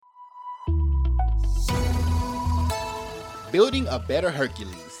Building a better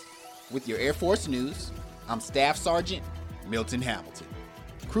Hercules. With your Air Force news, I'm Staff Sergeant Milton Hamilton.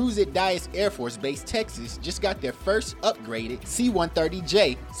 Crews at Dyess Air Force Base, Texas just got their first upgraded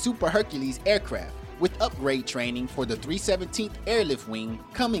C-130J Super Hercules aircraft, with upgrade training for the 317th Airlift Wing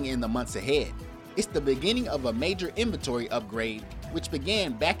coming in the months ahead. It's the beginning of a major inventory upgrade which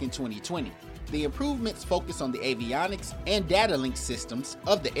began back in 2020. The improvements focus on the avionics and data link systems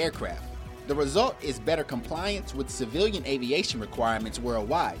of the aircraft. The result is better compliance with civilian aviation requirements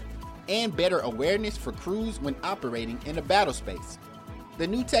worldwide, and better awareness for crews when operating in a battle space. The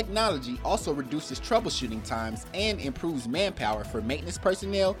new technology also reduces troubleshooting times and improves manpower for maintenance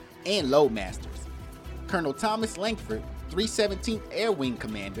personnel and loadmasters. Colonel Thomas Langford, 317th Air Wing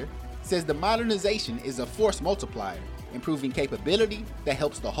Commander, says the modernization is a force multiplier, improving capability that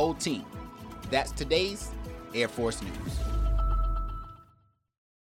helps the whole team. That's today's Air Force News.